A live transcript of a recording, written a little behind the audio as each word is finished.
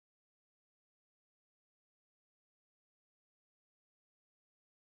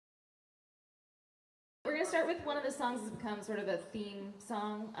We're going to start with one of the songs that's become sort of a theme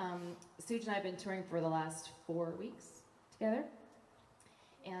song. Suj and I have been touring for the last 4 weeks together.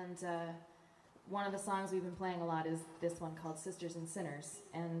 And one of the songs we've been playing a lot is this one called Sisters and Sinners.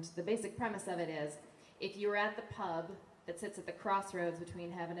 And the basic premise of it is, if you were at the pub that sits at the crossroads between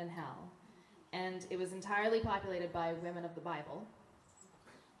heaven and hell, and it was entirely populated by women of the Bible,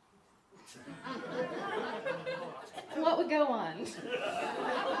 what would go on?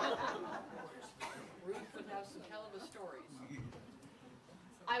 Ruth would have some hell of a stories.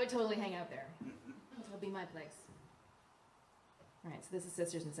 I would totally hang out there. It'll be my place. All right, so this is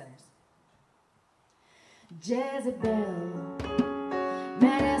Sisters and Sinners. Jezebel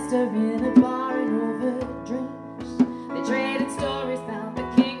met Esther in a bar and over drinks. They traded stories about the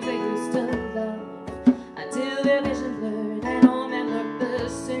kings they used to love, until their vision blurred and all men looked the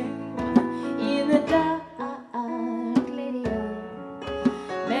same. In the dark, Lydia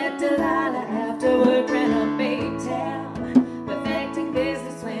met Delilah after work, ran up a town, perfecting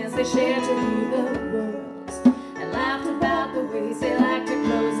business plans they shared to view the world, and laughed about the ways they liked to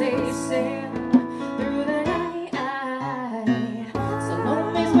close a sale. Through the night,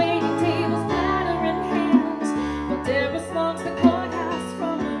 Salome's waiting tables, clattering hands, but Deborah smokes the courthouse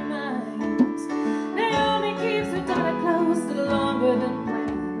from her mind. Naomi keeps her daughter close to longer than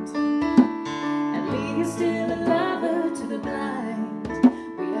planned, and Lydia's still a lover to the blind.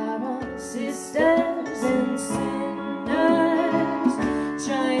 We are all sisters and sinners,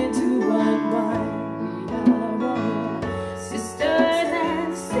 trying to unwind. We are all sisters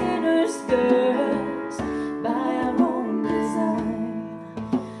and sinners, girls, by our own design.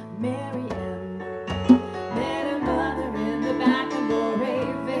 Mary Ann met her mother in the back and wore a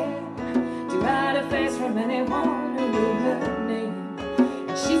veil to hide her face from anyone who knew her name.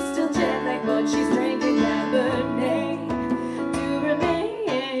 And she's still jet-lagged, but she's drinking Cabernet to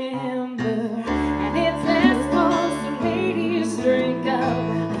remember. And it's last calls the ladies drink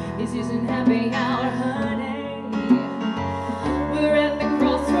up. This isn't happy hour, honey. We're at the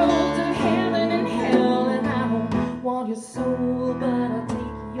crossroads of heaven and hell, and I don't want your soul, but I'll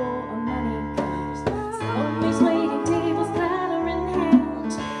take your money. 'Cause Salome's waiting tables, clattering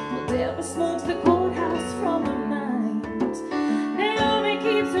hands, well, Deborah smokes the courthouse from her mind. Naomi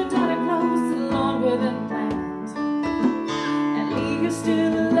keeps her daughter close and longer than planned, and Lydia's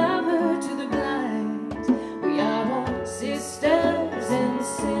still a lover to the blind. We are all sisters and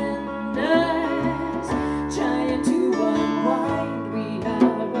sinners, trying to unwind. We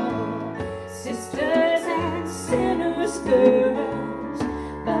are all sisters and sinners, girls,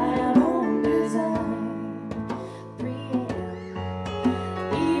 by our own design. 3 a.m.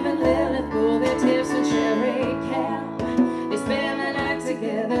 Even Lilith pulled their tips and cherry cow. They spend the night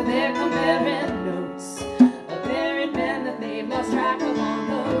together, they're comparing notes.